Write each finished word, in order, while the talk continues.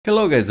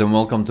Hello guys and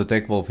welcome to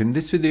TechWolf. In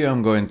this video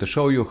I'm going to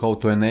show you how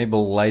to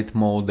enable light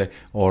mode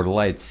or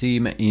light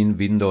theme in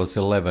Windows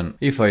 11.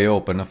 If I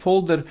open a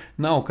folder,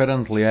 now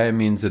currently I am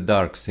in the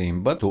dark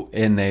theme, but to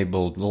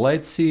enable the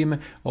light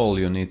theme all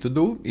you need to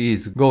do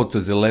is go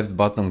to the left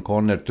bottom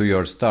corner to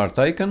your start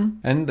icon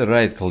and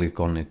right click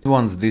on it.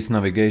 Once this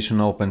navigation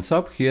opens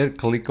up here,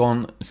 click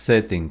on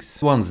settings.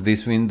 Once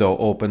this window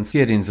opens,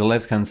 here in the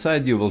left hand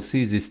side you will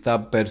see this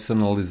tab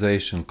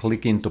personalization.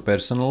 Click into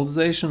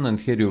personalization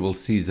and here you will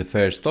see the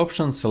first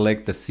option,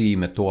 select a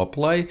theme to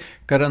apply.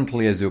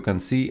 Currently, as you can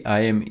see,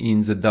 I am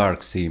in the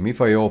dark theme. If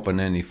I open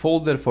any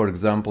folder, for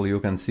example, you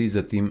can see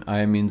that I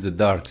am in the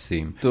dark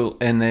theme. To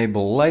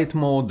enable light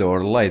mode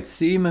or light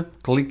theme,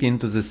 click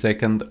into the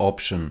second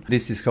option.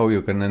 This is how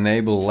you can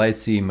enable light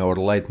theme or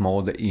light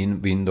mode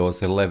in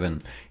Windows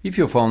 11. If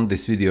you found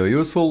this video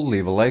useful,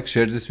 leave a like,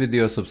 share this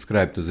video,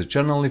 subscribe to the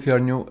channel if you are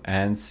new,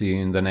 and see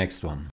you in the next one.